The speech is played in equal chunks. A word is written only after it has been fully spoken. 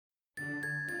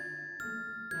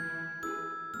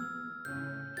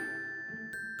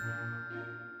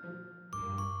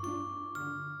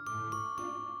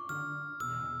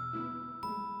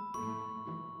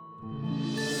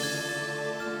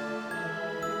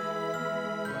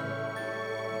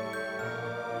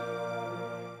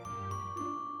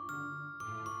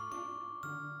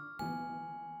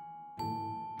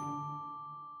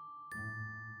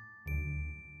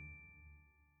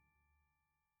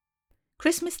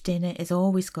Christmas dinner is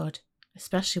always good,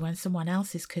 especially when someone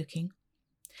else is cooking.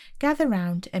 Gather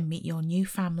round and meet your new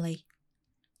family.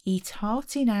 Eat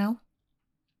hearty now.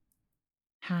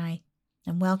 Hi,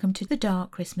 and welcome to the Dark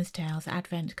Christmas Tales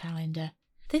Advent Calendar.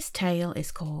 This tale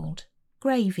is called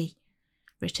Gravy,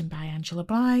 written by Angela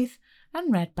Blythe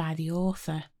and read by the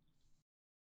author.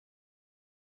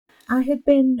 I had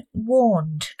been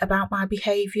warned about my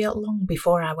behaviour long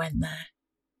before I went there.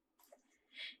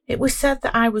 It was said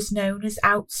that I was known as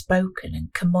outspoken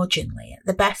and curmudgeonly at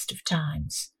the best of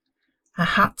times. I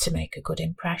had to make a good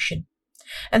impression,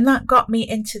 and that got me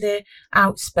into the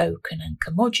outspoken and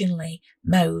curmudgeonly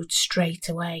mode straight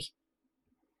away.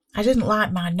 I didn't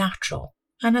like my natural,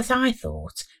 and as I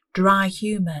thought, dry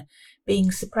humour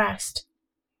being suppressed.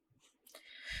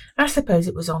 I suppose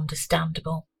it was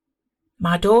understandable.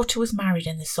 My daughter was married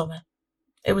in the summer.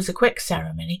 It was a quick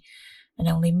ceremony, and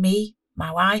only me, my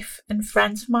wife and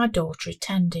friends of my daughter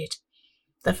attended.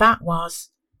 The fact was,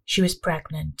 she was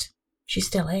pregnant. She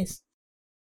still is.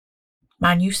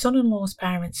 My new son-in-law's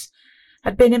parents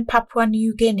had been in Papua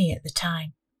New Guinea at the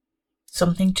time.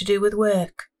 Something to do with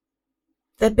work.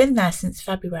 They'd been there since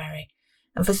February,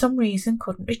 and for some reason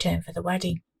couldn't return for the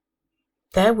wedding.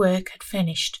 Their work had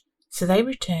finished, so they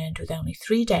returned with only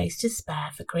 3 days to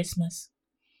spare for Christmas.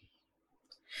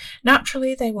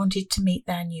 Naturally, they wanted to meet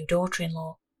their new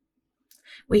daughter-in-law.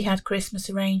 We had Christmas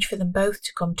arranged for them both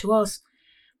to come to us,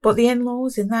 but the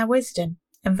in-laws, in their wisdom,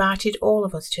 invited all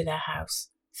of us to their house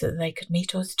so that they could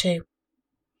meet us too.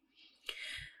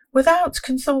 Without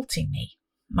consulting me,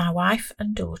 my wife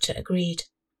and daughter agreed.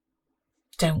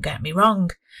 Don't get me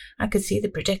wrong, I could see the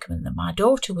predicament that my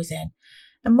daughter was in,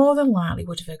 and more than likely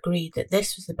would have agreed that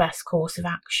this was the best course of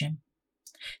action.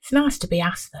 It's nice to be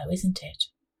asked, though, isn't it?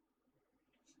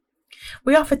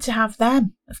 We offered to have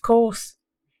them, of course,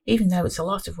 even though it's a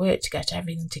lot of work to get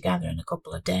everything together in a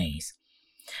couple of days.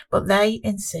 But they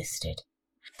insisted.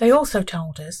 They also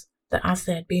told us that as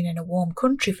they had been in a warm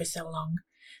country for so long,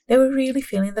 they were really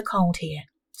feeling the cold here,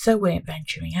 so weren't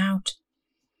venturing out.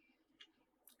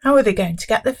 How are they going to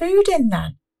get the food in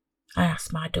then? I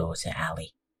asked my daughter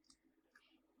Ellie.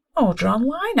 Order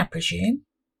online, I presume,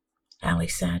 Ellie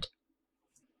said.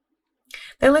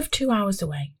 They lived 2 hours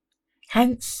away.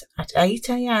 Hence, at 8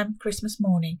 a.m. Christmas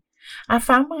morning, I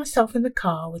found myself in the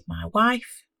car with my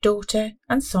wife, daughter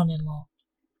and son-in-law.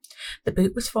 The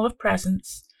boot was full of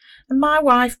presents, and my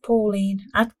wife, Pauline,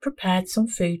 had prepared some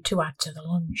food to add to the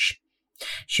lunch.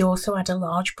 She also had a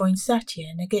large poinsettia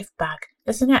in a gift bag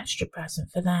as an extra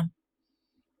present for them.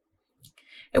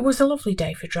 It was a lovely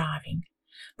day for driving,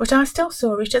 but I still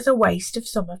saw it as a waste of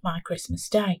some of my Christmas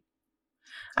day.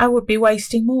 I would be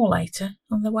wasting more later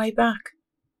on the way back.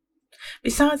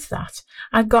 Besides that,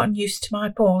 I'd gotten used to my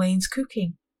Pauline's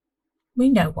cooking.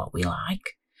 We know what we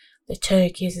like. The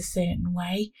turkey is a certain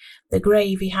way, the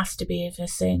gravy has to be of a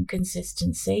certain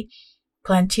consistency,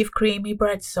 plenty of creamy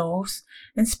bread sauce,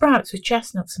 and sprouts with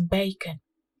chestnuts and bacon.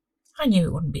 I knew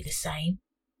it wouldn't be the same.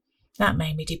 That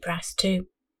made me depressed too.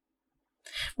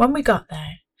 When we got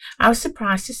there, I was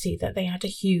surprised to see that they had a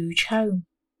huge home.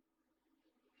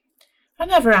 I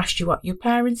never asked you what your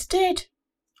parents did,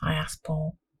 I asked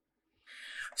Paul.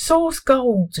 Source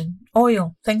gold and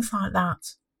oil, things like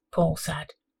that, Paul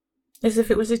said, as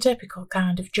if it was a typical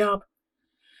kind of job.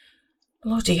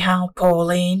 Bloody hell,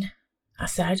 Pauline, I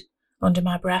said, under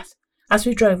my breath, as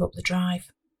we drove up the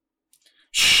drive.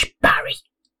 Shh, Barry,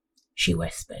 she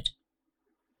whispered.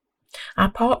 I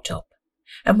parked up,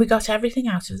 and we got everything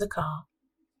out of the car.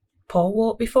 Paul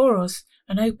walked before us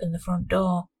and opened the front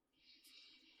door.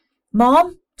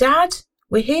 Mom, Dad,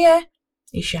 we're here,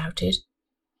 he shouted.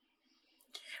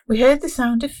 We heard the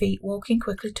sound of feet walking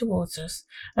quickly towards us,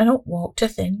 and up walked a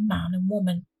thin man and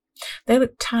woman. They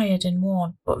looked tired and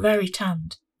worn, but very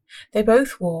tanned. They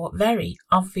both wore very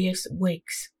obvious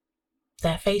wigs.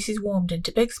 Their faces warmed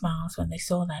into big smiles when they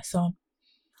saw their son.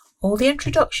 All the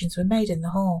introductions were made in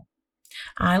the hall.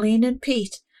 Eileen and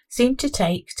Pete seemed to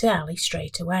take to Ellie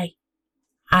straight away.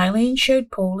 Eileen showed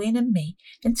Pauline and me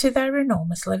into their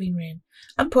enormous living room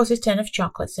and put a tin of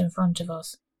chocolates in front of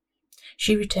us.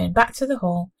 She returned back to the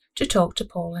hall to talk to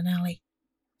Paul and Ellie.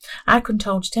 I couldn't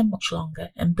hold it in much longer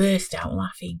and burst out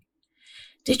laughing.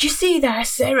 Did you see their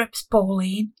syrups,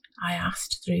 Pauline? I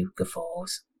asked through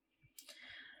guffaws.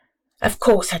 Of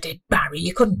course I did, Barry.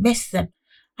 You couldn't miss them.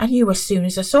 I knew as soon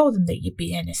as I saw them that you'd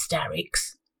be in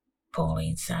hysterics,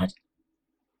 Pauline said.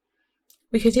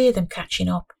 We could hear them catching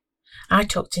up. I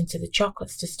tucked into the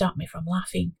chocolates to stop me from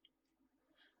laughing.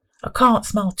 I can't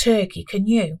smell turkey, can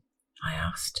you? I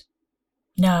asked.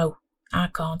 No, I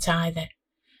can't either.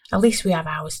 At least we have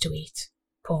ours to eat,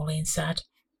 Pauline said.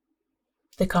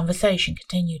 The conversation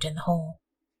continued in the hall.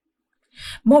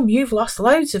 "Mum, you've lost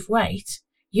loads of weight."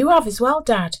 "You have as well,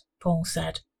 Dad," Paul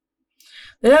said.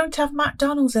 "They don't have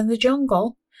McDonald's in the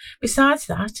jungle. Besides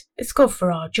that, it's good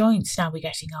for our joints now we're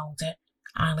getting older,"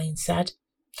 Eileen said.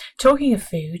 "Talking of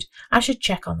food, I should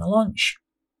check on the lunch."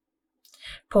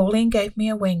 Pauline gave me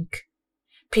a wink.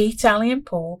 Pete, Ellie and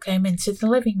Paul came into the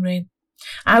living room.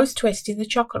 I was twisting the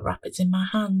chocolate wrappers in my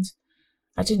hand.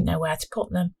 I didn't know where to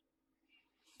put them.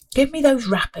 "Give me those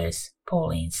wrappers,"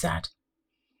 Pauline said.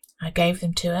 I gave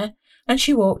them to her, and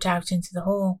she walked out into the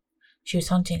hall. She was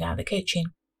hunting out the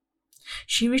kitchen.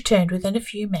 She returned within a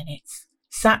few minutes,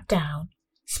 sat down,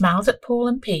 smiled at Paul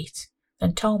and Pete,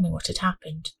 then told me what had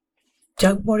happened.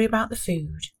 "Don't worry about the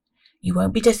food. You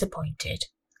won't be disappointed.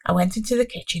 I went into the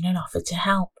kitchen and offered to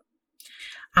help.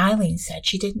 Eileen said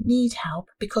she didn't need help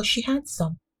because she had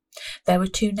some. There were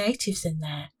 2 natives in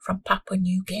there from Papua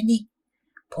New Guinea,"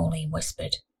 Pauline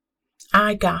whispered.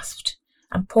 I gasped,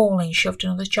 and Pauline shoved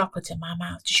another chocolate in my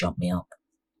mouth to shut me up.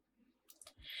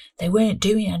 "They weren't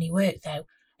doing any work, though,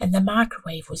 and the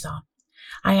microwave was on.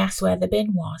 I asked where the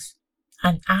bin was,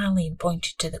 and Eileen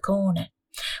pointed to the corner.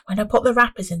 When I put the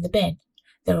wrappers in the bin,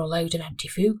 there were a load of empty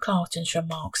food cartons from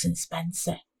Marks and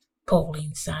Spencer,"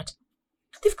 Pauline said.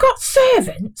 "They've got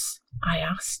servants?" I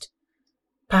asked,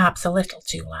 perhaps a little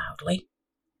too loudly.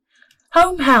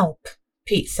 "Home help,"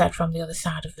 Pete said from the other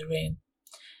side of the room.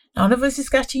 "None of us is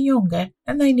getting younger,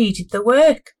 and they needed the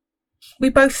work." We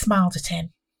both smiled at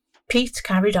him. Pete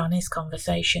carried on his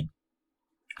conversation.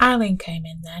 Eileen came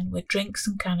in then with drinks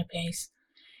and canapes.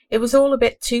 It was all a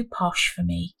bit too posh for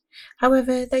me.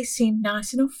 However, they seemed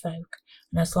nice enough folk,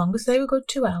 and as long as they were good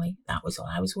to Ellie, that was all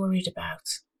I was worried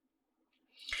about.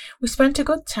 We spent a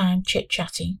good time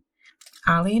chit-chatting.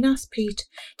 Eileen asked Pete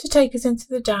to take us into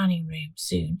the dining room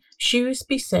soon. She would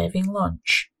be serving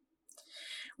lunch.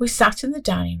 We sat in the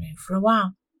dining room for a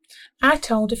while. I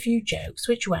told a few jokes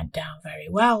which went down very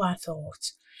well, I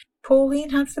thought.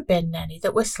 Pauline had forbidden any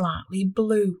that were slightly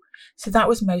blue, so that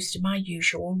was most of my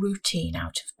usual routine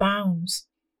out of bounds.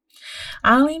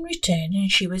 Eileen returned,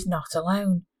 and she was not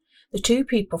alone. The 2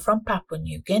 people from Papua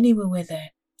New Guinea were with her.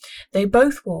 They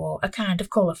both wore a kind of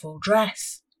colourful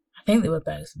dress. I think they were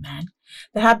both men.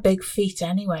 They had big feet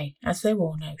anyway, as they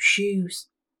wore no shoes.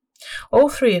 All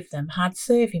 3 of them had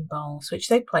serving bowls, which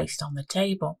they placed on the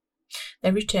table.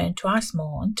 They returned twice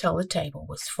more until the table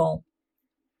was full.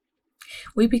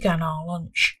 We began our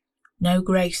lunch. No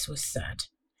grace was said.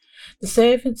 The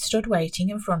servants stood waiting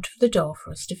in front of the door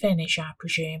for us to finish, I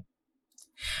presume.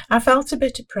 I felt a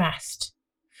bit oppressed.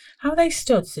 How they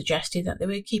stood suggested that they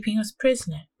were keeping us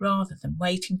prisoner rather than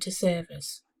waiting to serve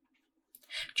us.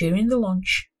 During the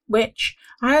lunch, which,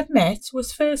 I admit,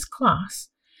 was first class,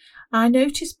 I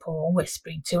noticed Paul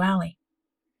whispering to Ellie.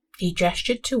 He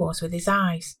gestured to us with his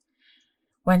eyes.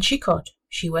 When she could,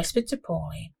 she whispered to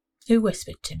Pauline, who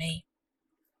whispered to me.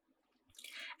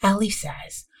 "Ellie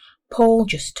says Paul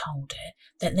just told her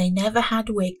that they never had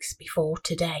wigs before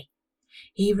today.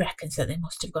 He reckons that they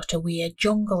must have got a weird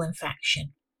jungle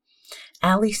infection.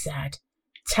 Ellie said,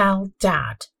 'Tell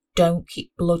Dad, don't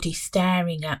keep bloody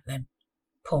staring at them,'"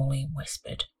 Pauline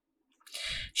whispered.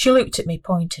 She looked at me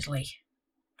pointedly.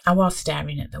 I was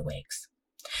staring at the wigs.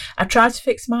 I tried to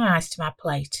fix my eyes to my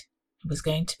plate. It was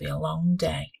going to be a long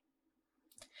day.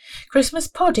 "Christmas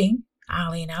pudding?"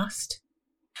 Eileen asked.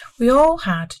 We all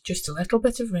had just a little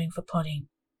bit of room for pudding.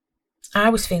 I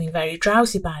was feeling very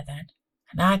drowsy by then,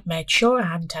 and I'd made sure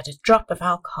I hadn't had a drop of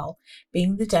alcohol,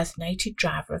 being the designated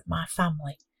driver of my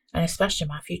family, and especially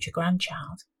my future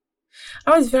grandchild.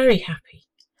 I was very happy.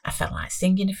 I felt like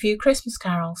singing a few Christmas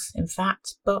carols, in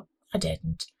fact, but I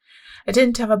didn't. I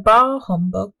didn't have a bar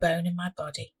humbug bone in my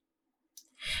body.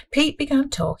 Pete began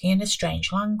talking in a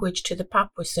strange language to the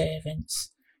Papua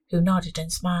servants, who nodded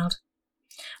and smiled.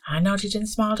 I nodded and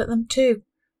smiled at them too.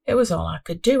 It was all I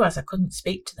could do, as I couldn't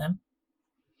speak to them.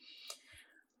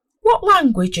 "What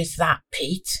language is that,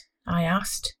 Pete?" I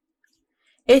asked.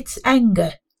 "It's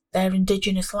Enga, their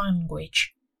indigenous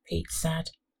language," Pete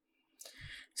said.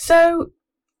 "So,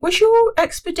 was your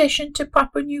expedition to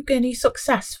Papua New Guinea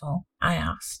successful?" I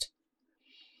asked.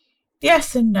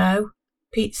 "Yes and no,"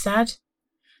 Pete said.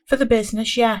 "For the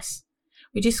business, yes.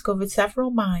 We discovered several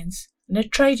mines and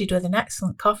had traded with an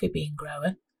excellent coffee bean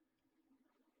grower.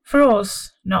 For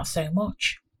us, not so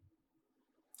much."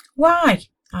 "Why?"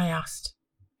 I asked.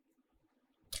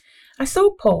 I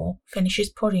saw Paul finish his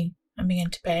pudding and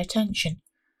begin to pay attention.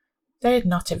 They had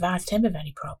not advised him of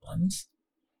any problems.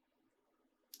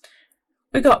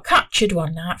 "We got captured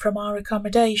one night from our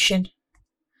accommodation.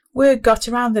 Word got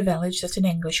around the village that an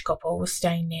English couple was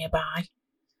staying nearby.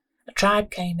 A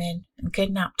tribe came in and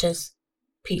kidnapped us,"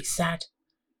 Pete said.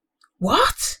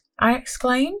 What? I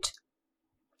exclaimed.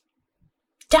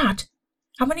 Dad,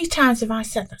 how many times have I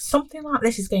said that something like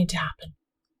this is going to happen?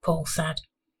 Paul said.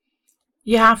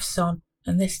 You have, son,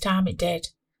 and this time it did.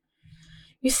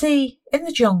 You see, in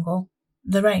the jungle,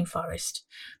 the rainforest,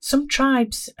 some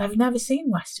tribes have never seen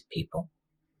Western people.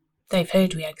 They've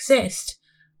heard we exist,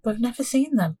 but have never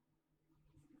seen them.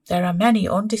 There are many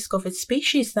undiscovered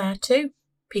species there too,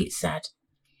 Pete said.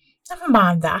 Never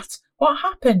mind that. What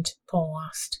happened? Paul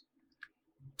asked.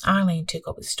 Eileen took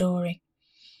up the story.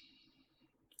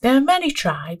 There are many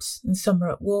tribes, and some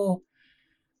are at war.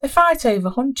 They fight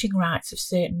over hunting rights of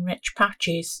certain rich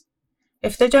patches.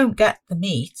 If they don't get the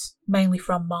meat, mainly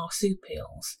from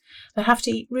marsupials, they have to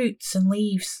eat roots and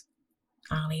leaves,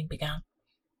 Eileen began.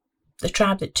 The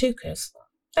tribe that took us,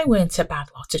 they weren't a bad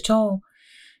lot at all.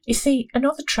 You see,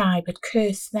 another tribe had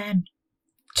cursed them.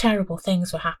 Terrible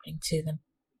things were happening to them.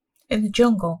 In the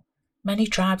jungle, many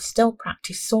tribes still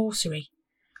practice sorcery.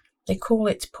 They call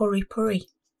it puri puri.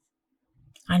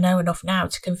 I know enough now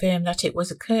to confirm that it was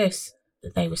a curse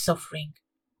that they were suffering.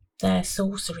 Their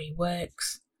sorcery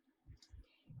works.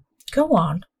 Go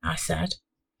on, I said.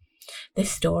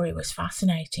 This story was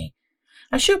fascinating.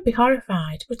 I should be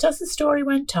horrified, but as the story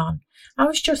went on, I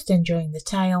was just enjoying the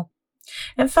tale.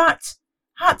 In fact,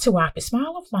 I had to wipe a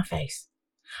smile off my face.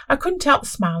 I couldn't help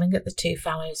smiling at the two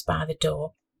fellows by the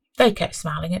door. They kept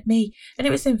smiling at me, and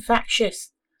it was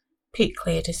infectious. Pete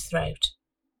cleared his throat.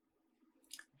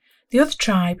 The other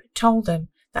tribe told them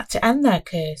that to end their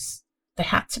curse, they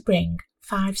had to bring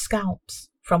 5 scalps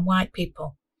from white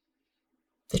people.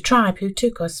 The tribe who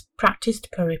took us practiced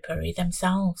puri puri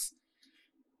themselves.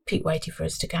 Pete waited for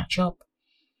us to catch up.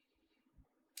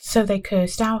 So they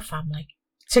cursed our family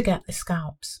to get the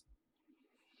scalps.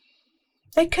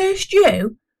 They cursed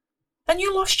you? And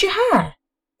you lost your hair?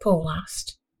 Paul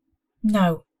asked.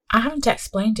 No, I haven't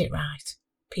explained it right,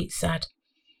 Pete said.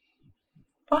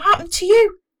 What happened to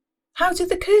you? How did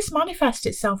the curse manifest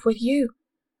itself with you?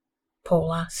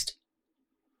 Paul asked.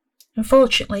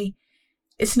 Unfortunately,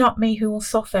 it's not me who will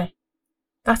suffer.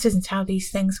 That isn't how these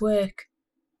things work.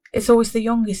 It's always the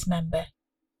youngest member.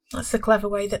 That's the clever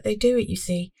way that they do it, you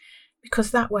see,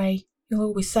 because that way you'll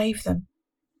always save them,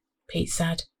 Pete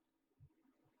said.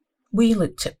 We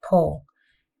looked at Paul,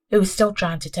 who was still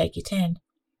trying to take it in.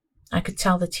 I could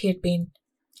tell that he'd been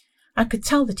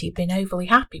overly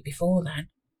happy before then.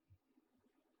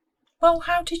 Well,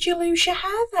 how did you lose your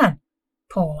hair then?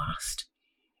 Paul asked.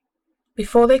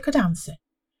 Before they could answer,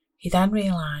 he then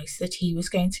realised that he was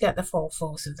going to get the full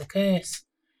force of the curse.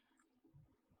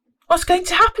 What's going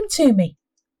to happen to me?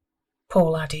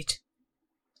 Paul added.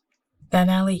 Then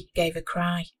Ellie gave a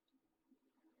cry.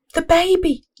 The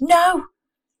baby! No!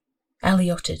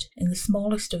 Ellie uttered in the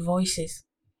smallest of voices,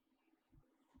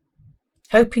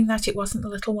 hoping that it wasn't the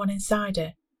little one inside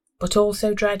her, but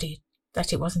also dreaded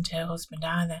that it wasn't her husband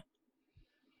either.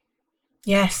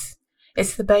 Yes,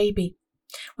 it's the baby.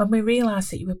 When we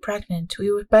realised that you were pregnant,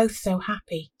 we were both so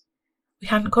happy. We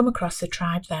hadn't come across the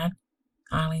tribe then,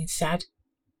 Eileen said.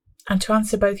 And to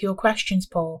answer both your questions,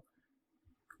 Paul,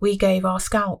 we gave our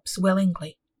scalps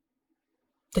willingly.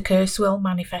 The curse will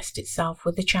manifest itself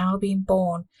with the child being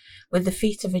born with the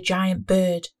feet of a giant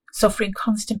bird, suffering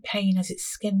constant pain as its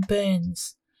skin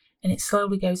burns, and it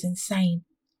slowly goes insane.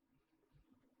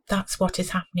 That's what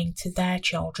is happening to their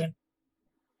children.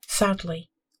 Sadly,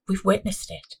 we've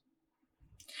witnessed it.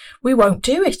 We won't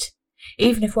do it.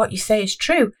 Even if what you say is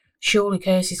true, surely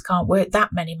curses can't work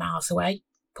that many miles away,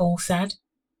 Paul said.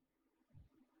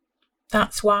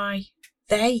 That's why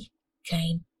they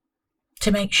came,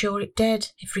 to make sure it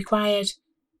did, if required.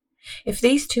 If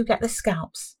these two get the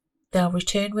scalps, they'll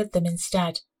return with them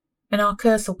instead, and our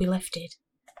curse will be lifted.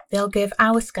 They'll give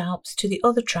our scalps to the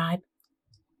other tribe,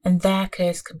 and their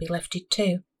curse can be lifted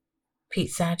too,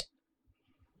 Pete said.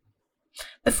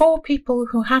 The 4 people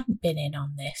who hadn't been in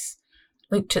on this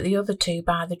looked at the other 2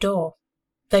 by the door.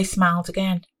 They smiled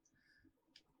again.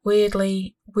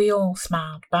 Weirdly, we all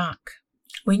smiled back.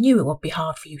 We knew it would be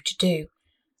hard for you to do.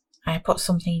 I put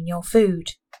something in your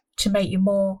food to make you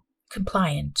more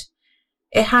compliant.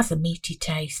 It has a meaty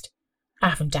taste. I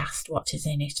haven't asked what is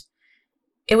in it.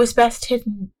 It was best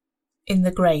hidden in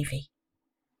the gravy,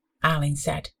 Eileen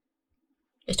said.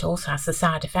 It also has the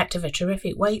side effect of a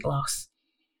terrific weight loss.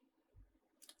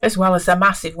 As well as the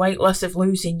massive weight loss of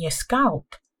losing your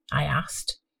scalp, I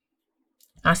asked.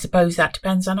 I suppose that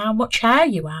depends on how much hair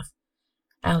you have,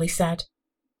 Ellie said.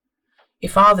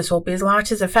 Your father's will be as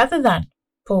light as a feather then,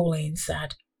 Pauline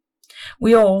said.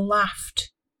 We all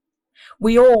laughed.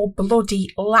 We all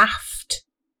bloody laughed,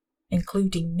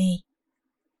 including me.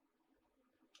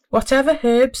 Whatever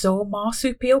herbs or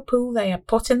marsupial pool they had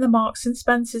put in the Marks and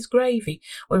Spencer's gravy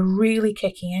were really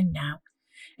kicking in now.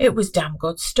 It was damn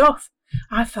good stuff.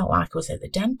 I felt like I was at the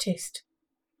dentist.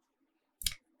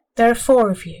 There are 4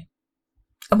 of you,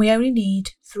 and we only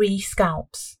need 3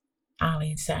 scalps,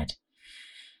 Eileen said.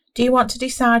 Do you want to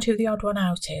decide who the odd one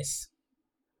out is?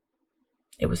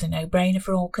 It was a no-brainer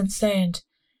for all concerned.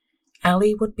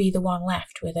 Ellie would be the one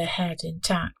left with her head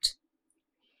intact.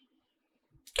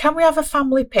 Can we have a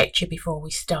family picture before we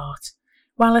start,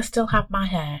 while I still have my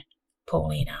hair?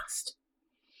 Pauline asked.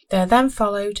 There then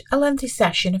followed a lengthy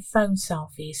session of phone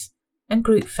selfies and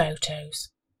group photos.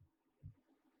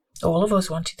 All of us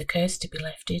wanted the curse to be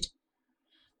lifted.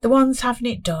 The ones having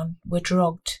it done were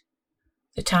drugged.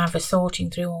 The time for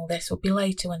sorting through all this would be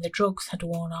later when the drugs had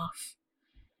worn off.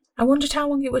 I wondered how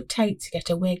long it would take to get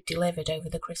a wig delivered over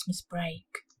the Christmas break.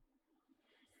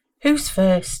 Who's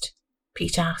first?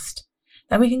 Pete asked.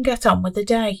 Then we can get on with the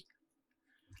day.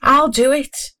 I'll do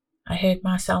it, I heard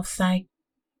myself say.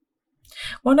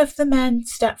 One of the men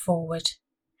stepped forward.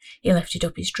 He lifted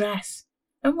up his dress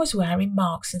and was wearing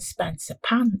Marks and Spencer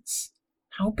pants.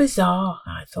 How bizarre,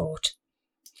 I thought.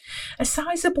 A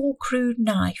sizable crude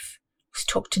knife was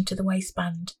tucked into the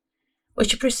waistband,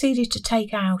 which he proceeded to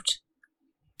take out.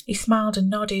 He smiled and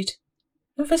nodded,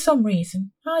 and for some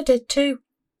reason I did too.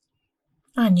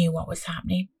 I knew what was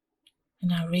happening,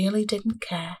 and I really didn't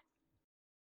care.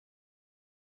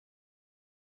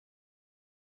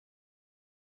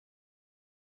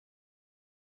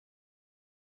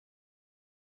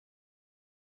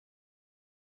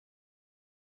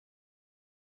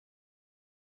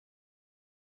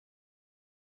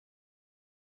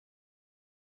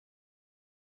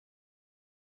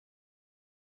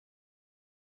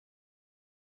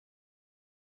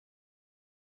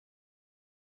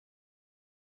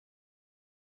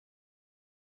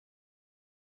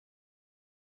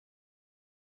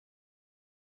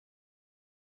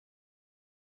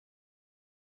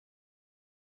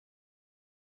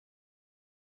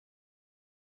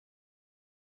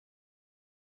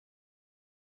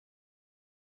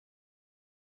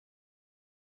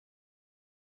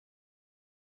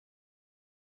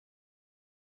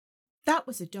 That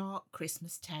was A Dark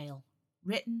Christmas Tale,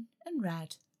 written and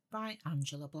read by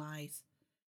Angela Blythe.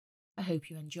 I hope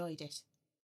you enjoyed it.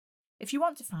 If you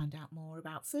want to find out more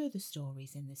about further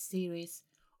stories in this series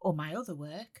or my other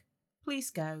work, please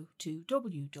go to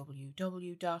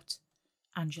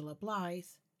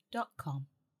www.angelablythe.com.